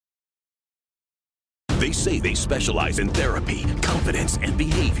They say they specialize in therapy, confidence, and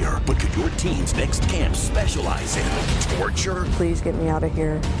behavior. But could your teen's next camp specialize in torture? Please get me out of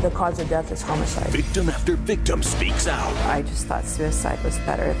here. The cause of death is homicide. Victim after victim speaks out. I just thought suicide was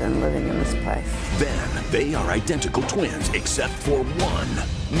better than living in this place. Then they are identical twins, except for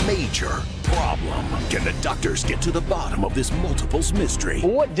one major problem. Can the doctors get to the bottom of this multiples mystery?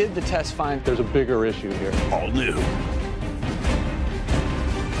 Well, what did the test find? There's a bigger issue here. All new.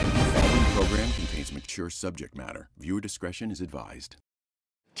 Program contains mature subject matter. Viewer discretion is advised.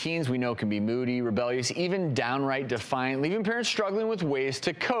 Teens we know can be moody, rebellious, even downright defiant, leaving parents struggling with ways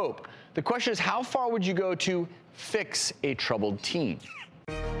to cope. The question is, how far would you go to fix a troubled teen?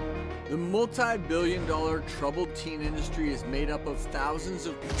 The multi-billion-dollar troubled teen industry is made up of thousands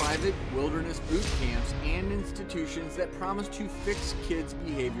of private wilderness boot camps and institutions that promise to fix kids'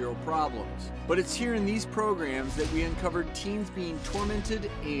 behavioral problems. But it's here in these programs that we uncovered teens being tormented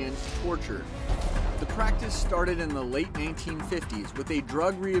and tortured. The practice started in the late 1950s with a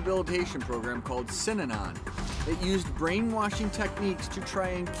drug rehabilitation program called Cyndy and Lynn that used brainwashing techniques to try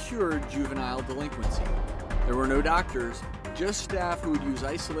and cure juvenile delinquency. There were no doctors, just staff who would use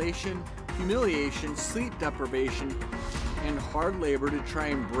isolation, humiliation, sleep deprivation, and hard labor to try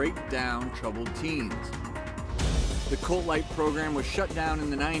and break down troubled teens. The cult-like program was shut down in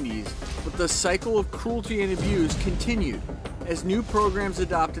the 90s, but the cycle of cruelty and abuse continued as new programs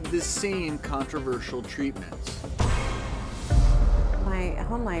adopted the same controversial treatments. My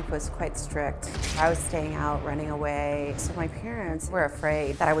home life was quite strict. I was staying out, running away, so my parents were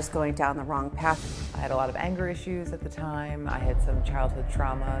afraid that I was going down the wrong path. I had a lot of anger issues at the time. I had some childhood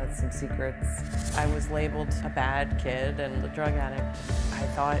trauma, some secrets. I was labeled a bad kid and a drug addict. I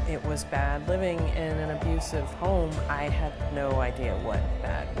thought it was bad living in an abusive home. I had no idea what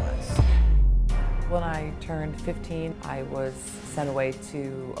bad was. When I turned 15, I was sent away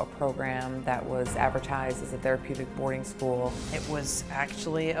to a program that was advertised as a therapeutic boarding school. It was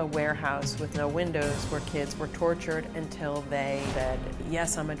actually a warehouse with no windows where kids were tortured until they said,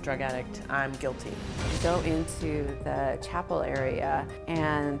 yes, I'm a drug addict, I'm guilty. You go into the chapel area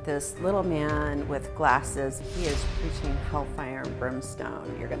and this little man with glasses, he is preaching hellfire and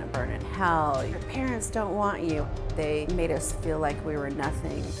brimstone. You're gonna burn in hell. Your parents don't want you. They made us feel like we were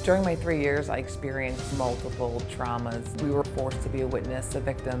nothing. During my 3 years, I experienced multiple traumas. We were forced to be a witness, a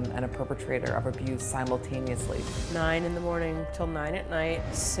victim, and a perpetrator of abuse simultaneously. 9 in the morning till 9 at night,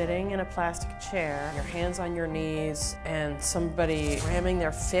 sitting in a plastic chair, your hands on your knees, and somebody ramming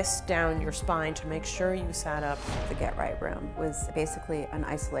their fist down your spine to make sure you sat up. The Get Right room was basically an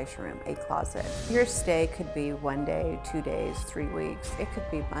isolation room, a closet. Your stay could be 1 day, 2 days, 3 weeks. It could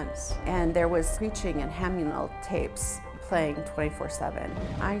be months. And there was preaching and hymnal tapes playing 24/7.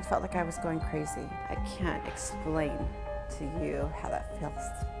 I felt like I was going crazy. I can't explain to you how that feels.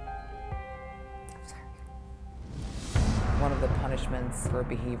 I'm sorry. One of the punishments for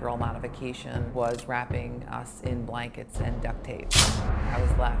behavioral modification was wrapping us in blankets and duct tape. I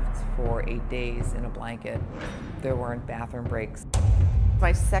was left for 8 days in a blanket. There weren't bathroom breaks.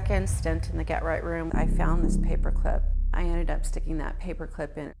 My second stint in the Get Right room, I found this paper clip. I ended up sticking that paper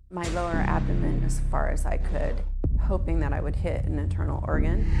clip in my lower abdomen as far as I could, hoping that I would hit an internal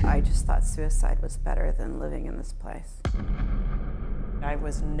organ. I just thought suicide was better than living in this place. I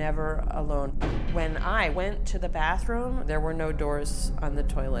was never alone. When I went to the bathroom, there were no doors on the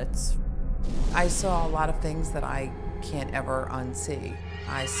toilets. I saw a lot of things that I can't ever unsee.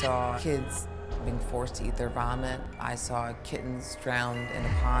 I saw kids being forced to eat their vomit. I saw kittens drowned in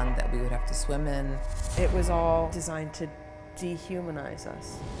a pond that we would have to swim in. It was all designed to dehumanize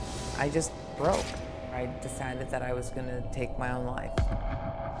us. I just broke. I decided that I was going to take my own life.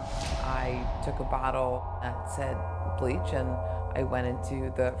 I took a bottle that said bleach and I went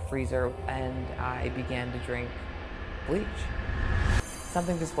into the freezer and I began to drink bleach.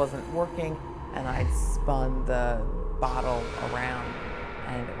 Something just wasn't working and I spun the bottle around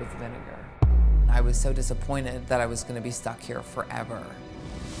and it was vinegar. I was so disappointed that I was going to be stuck here forever.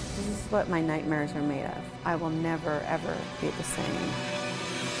 This is what my nightmares are made of. I will never, ever be the same.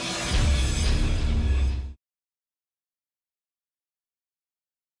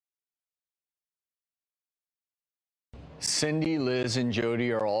 Cyndy, Liz, and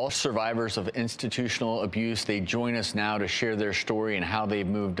Jodi are all survivors of institutional abuse. They join us now to share their story and how they've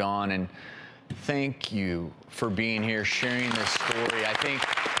moved on. And thank you for being here, sharing this story. I think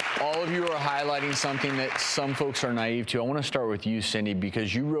all of you are highlighting something that some folks are naive to. I want to start with you, Cyndy,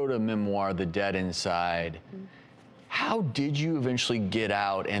 because you wrote a memoir, The Dead Inside. Mm-hmm. How did you eventually get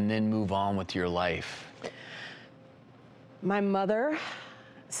out and then move on with your life? My mother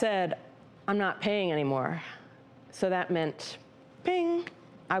said, I'm not paying anymore. So that meant, ping,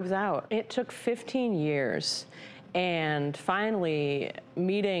 I was out. It took 15 years. And finally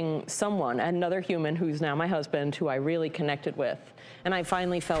meeting someone, another human who's now my husband, who I really connected with. And I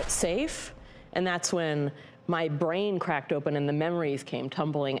finally felt safe. And that's when my brain cracked open and the memories came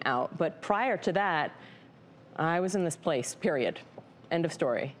tumbling out. But prior to that, I was in this place, period. End of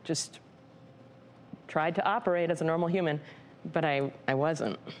story. Just tried to operate as a normal human, but I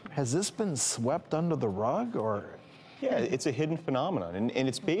wasn't. Has this been swept under the rug, or? Yeah, it's a hidden phenomenon, and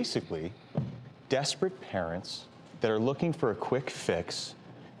it's basically desperate parents that are looking for a quick fix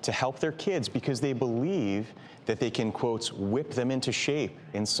to help their kids because they believe that they can, quotes, whip them into shape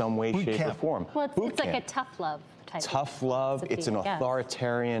in some way, shape, or form. Well, it's like a tough love type. Tough love. It's an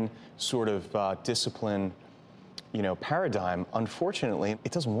authoritarian sort of discipline, you know, paradigm. Unfortunately,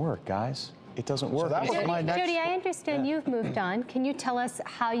 it doesn't work, guys. It doesn't work. So that was my next. Jodi, I understand you've moved on. Can you tell us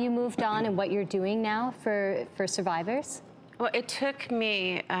how you moved on and what you're doing now for survivors? Well, it took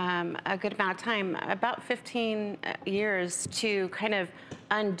me a good amount of time, about 15 years, to kind of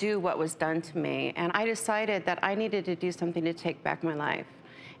undo what was done to me. And I decided that I needed to do something to take back my life.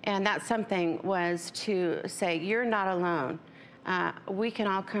 And that something was to say, you're not alone. We can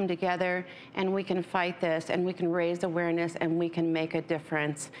all come together and we can fight this and we can raise awareness and we can make a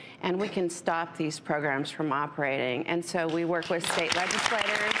difference and we can stop these programs from operating. And so we work with state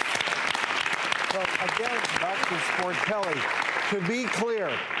legislators. Well, again, Dr. Sportelli, to be clear,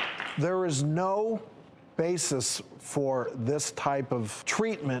 there is no basis for this type of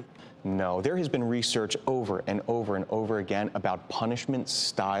treatment. No, there has been research over and over and over again about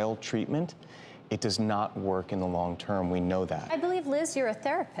punishment-style treatment. It does not work in the long term. We know that. I believe, Liz, you're a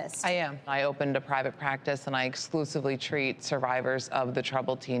therapist. I am. I opened a private practice and I exclusively treat survivors of the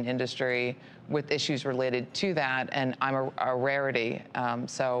troubled teen industry with issues related to that, and I'm a rarity.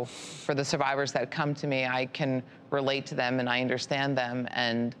 So for the survivors that come to me, I can relate to them and I understand them,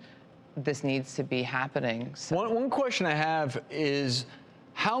 and this needs to be happening. So. One question I have is,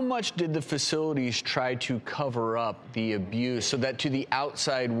 how much did the facilities try to cover up the abuse so that to the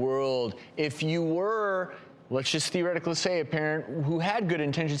outside world, if you were, let's just theoretically say, a parent who had good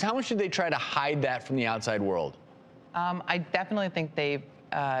intentions, how much did they try to hide that from the outside world? I definitely think they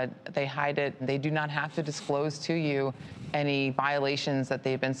hide it. They do not have to disclose to you any violations that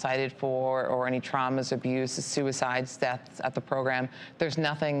they've been cited for or any traumas, abuse, suicides, deaths at the program. There's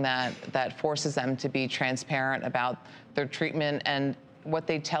nothing that forces them to be transparent about their treatment, and what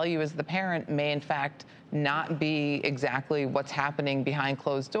they tell you as the parent may in fact not be exactly what's happening behind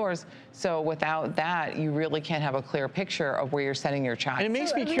closed doors. So without that, you really can't have a clear picture of where you're sending your child. And it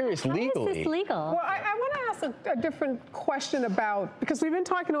makes me curious legally. How is this legal? Well, I want to ask a different question about, because we've been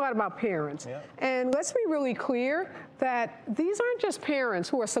talking a lot about parents. Yeah. And let's be really clear that these aren't just parents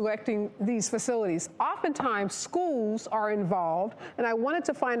who are selecting these facilities. Oftentimes, schools are involved. And I wanted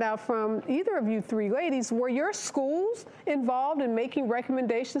to find out from either of you three ladies, were your schools involved in making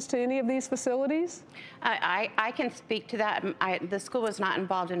recommendations to any of these facilities? I can speak to that. The school was not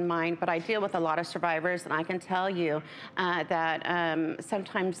involved in mine, but I deal with a lot of survivors, and I can tell you that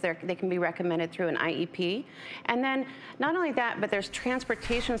sometimes they can be recommended through an IEP. And then not only that, but there's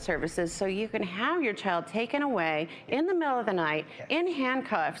transportation services, so you can have your child taken away in the middle of the night in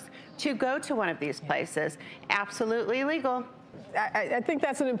handcuffs to go to one of these places. Absolutely legal. I think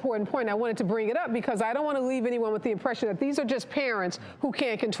that's an important point. I wanted to bring it up because I don't want to leave anyone with the impression that these are just parents who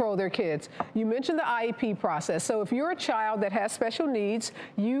can't control their kids. You mentioned the IEP process. So if you're a child that has special needs,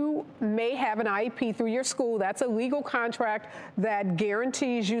 you may have an IEP through your school. That's a legal contract that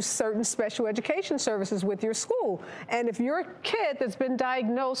guarantees you certain special education services with your school. And if you're a kid that's been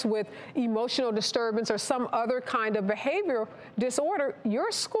diagnosed with emotional disturbance or some other kind of behavioral disorder,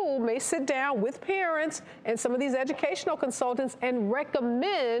 your school may sit down with parents and some of these educational consultants and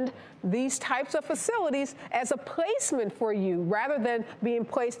recommend these types of facilities as a placement for you rather than being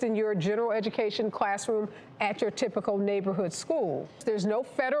placed in your general education classroom at your typical neighborhood school. There's no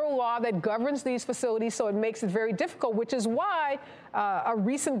federal law that governs these facilities, so it makes it very difficult, which is why a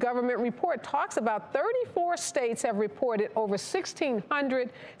recent government report talks about 34 states have reported over 1,600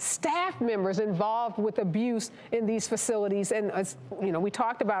 staff members involved with abuse in these facilities. And, you know, we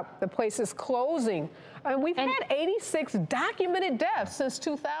talked about the places closing. And we've had 86 documented deaths since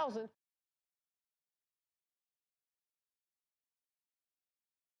 2000.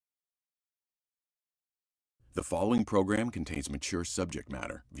 The following program contains mature subject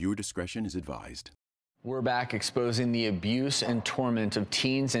matter. Viewer discretion is advised. We're back exposing the abuse and torment of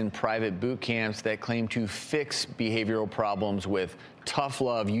teens in private boot camps that claim to fix behavioral problems with tough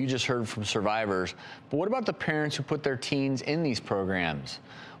love. You just heard from survivors. But what about the parents who put their teens in these programs?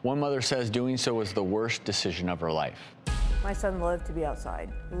 One mother says doing so was the worst decision of her life. My son loved to be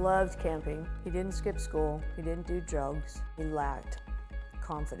outside, loved camping. He didn't skip school, he didn't do drugs, he lacked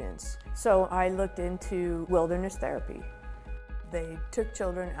confidence. So I looked into wilderness therapy. They took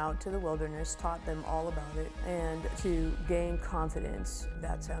children out to the wilderness, taught them all about it, and to gain confidence,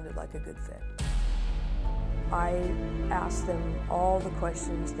 that sounded like a good fit. I asked them all the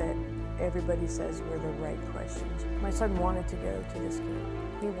questions that everybody says were the right questions. My son wanted to go to this camp.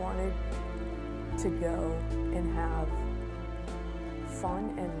 He wanted to go and have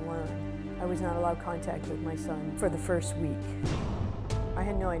fun and learn. I was not allowed contact with my son for the first week. I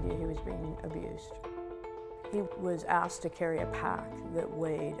had no idea he was being abused. He was asked to carry a pack that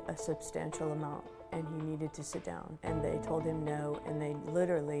weighed a substantial amount, and he needed to sit down. And they told him no, and they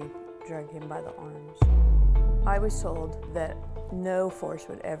literally dragged him by the arms. I was told that no force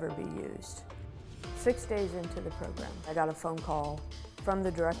would ever be used. 6 days into the program, I got a phone call from the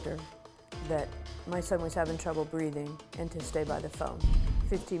director that my son was having trouble breathing and to stay by the phone.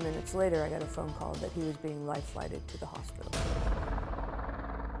 15 minutes later, I got a phone call that he was being life-flighted to the hospital.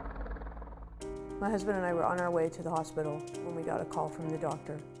 My husband and I were on our way to the hospital when we got a call from the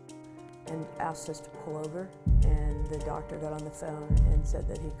doctor and asked us to pull over, and the doctor got on the phone and said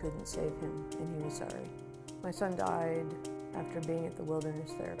that he couldn't save him and he was sorry. My son died after being at the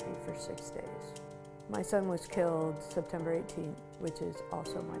wilderness therapy for 6 days. My son was killed September 18th, which is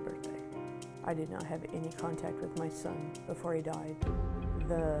also my birthday. I did not have any contact with my son before he died.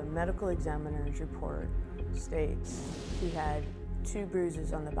 The medical examiner's report states he had 2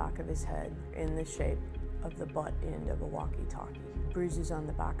 bruises on the back of his head in the shape of the butt end of a walkie-talkie. Bruises on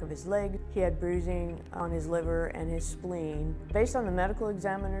the back of his leg. He had bruising on his liver and his spleen. Based on the medical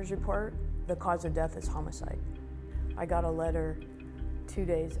examiner's report, the cause of death is homicide. I got a letter 2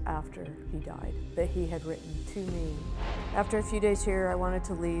 days after he died that he had written to me. After a few days here, I wanted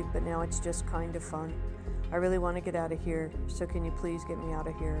to leave, but now it's just kind of fun. I really want to get out of here, so can you please get me out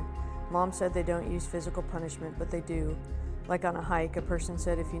of here? Mom said they don't use physical punishment, but they do. Like on a hike, a person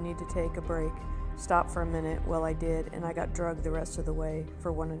said if you need to take a break, stop for a minute. Well, I did, and I got drugged the rest of the way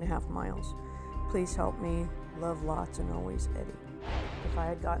for 1.5 miles. Please help me. Love lots, and always, Eddie. If I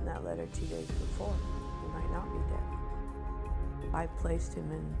had gotten that letter 2 days before, he might not be dead. I placed him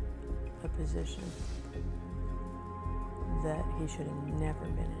in a position that he should have never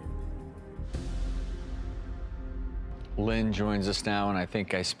been in. Lynn joins us now, and I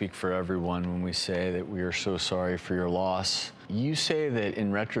think I speak for everyone when we say that we are so sorry for your loss. You say that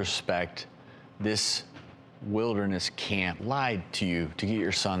in retrospect, this wilderness camp lied to you to get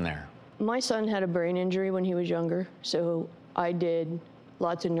your son there. My son had a brain injury when he was younger, so I did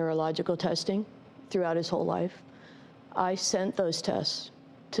lots of neurological testing throughout his whole life. I sent those tests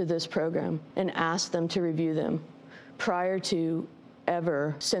to this program and asked them to review them prior to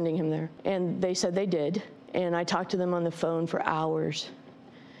ever sending him there. And they said they did. And I talked to them on the phone for hours.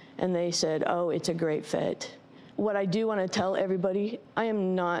 And they said, oh, it's a great fit. What I do want to tell everybody, I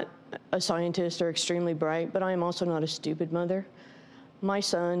am not a scientist or extremely bright, but I am also not a stupid mother. My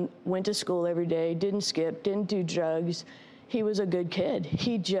son went to school every day, didn't skip, didn't do drugs. He was a good kid.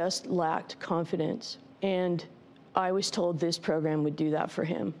 He just lacked confidence. And I was told this program would do that for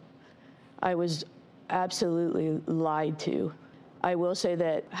him. I was absolutely lied to. I will say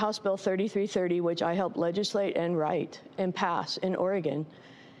that House Bill 3330, which I helped legislate and write and pass in Oregon,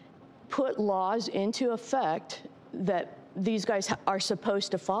 put laws into effect that these guys are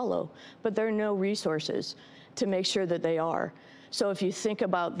supposed to follow, but there are no resources to make sure that they are. So if you think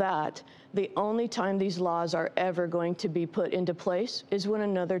about that, the only time these laws are ever going to be put into place is when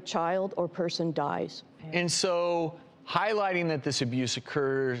another child or person dies. And so highlighting that this abuse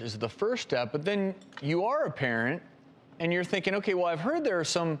occurs is the first step, but then you are a parent and you're thinking, okay, well, I've heard there are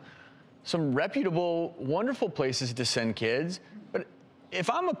some reputable, wonderful places to send kids, but if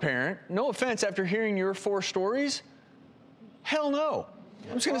I'm a parent, no offense, after hearing your 4 stories, hell no.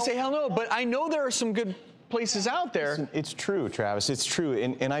 I'm just gonna say hell no, but I know there are some good places out there. Listen, it's true, Travis, it's true.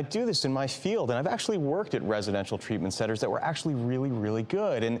 And I do this in my field, and I've actually worked at residential treatment centers that were actually really, really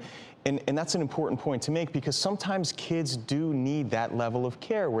good. And that's an important point to make, because sometimes kids do need that level of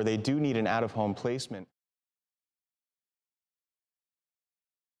care where they do need an out-of-home placement.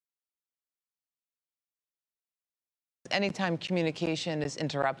 Anytime communication is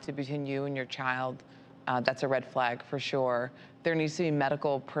interrupted between you and your child, that's a red flag for sure. There needs to be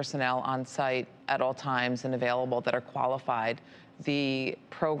medical personnel on site at all times and available that are qualified. The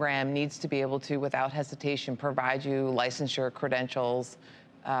program needs to be able to, without hesitation, provide you licensure credentials,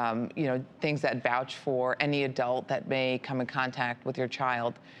 things that vouch for any adult that may come in contact with your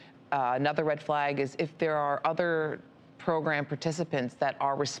child. Another red flag is if there are other program participants that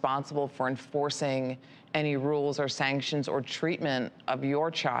are responsible for enforcing any rules or sanctions or treatment of your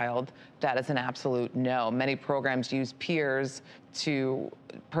child, that is an absolute no. Many programs use peers to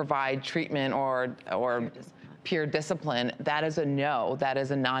provide treatment or peer discipline. That is a no. That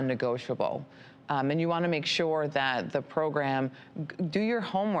is a non-negotiable. And you want to make sure that the program, do your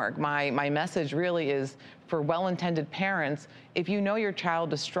homework. My message really is for well-intended parents, if you know your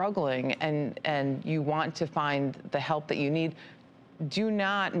child is struggling and you want to find the help that you need, do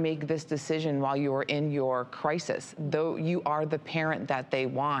not make this decision while you are in your crisis, though you are the parent that they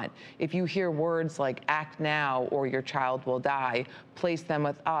want. If you hear words like act now or your child will die, place them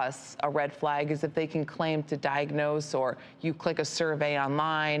with us. A red flag is if they can claim to diagnose, or you click a survey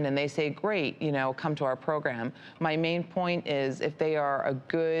online and they say, great, you know, come to our program. My main point is if they are a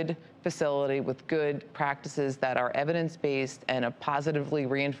good facility with good practices that are evidence-based and a positively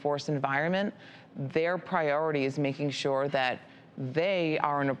reinforced environment, their priority is making sure that they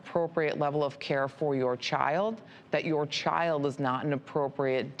are an appropriate level of care for your child, that your child is not an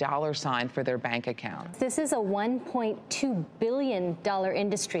appropriate dollar sign for their bank account. This is a $1.2 billion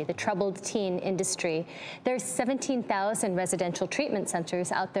industry, the troubled teen industry. There's 17,000 residential treatment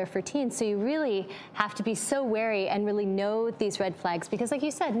centers out there for teens, so you really have to be so wary and really know these red flags, because like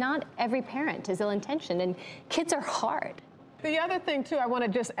you said, not every parent is ill-intentioned, and kids are hard. The other thing, too, I want to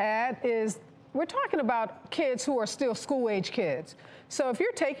just add is we're talking about kids who are still school-age kids. So if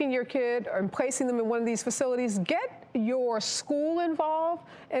you're taking your kid and placing them in one of these facilities, get your school involved.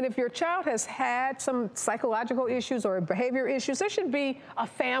 And if your child has had some psychological issues or behavior issues, there should be a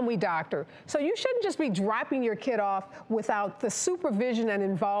family doctor. So you shouldn't just be dropping your kid off without the supervision and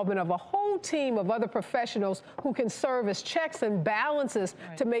involvement of a whole team of other professionals who can serve as checks and balances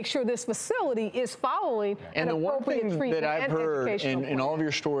to make sure this facility is following and an appropriate treatment. And the one thing that I've heard in all of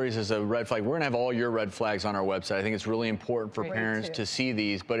your stories is a red flag. We're going to have all your red flags on our website. I think it's really important for parents to see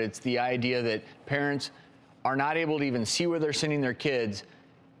these, but it's the idea that parents are not able to even see where they're sending their kids.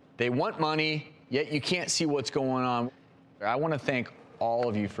 They want money, yet you can't see what's going on. I want to thank all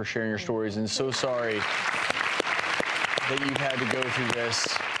of you for sharing your stories, and so sorry that you've had to go through this.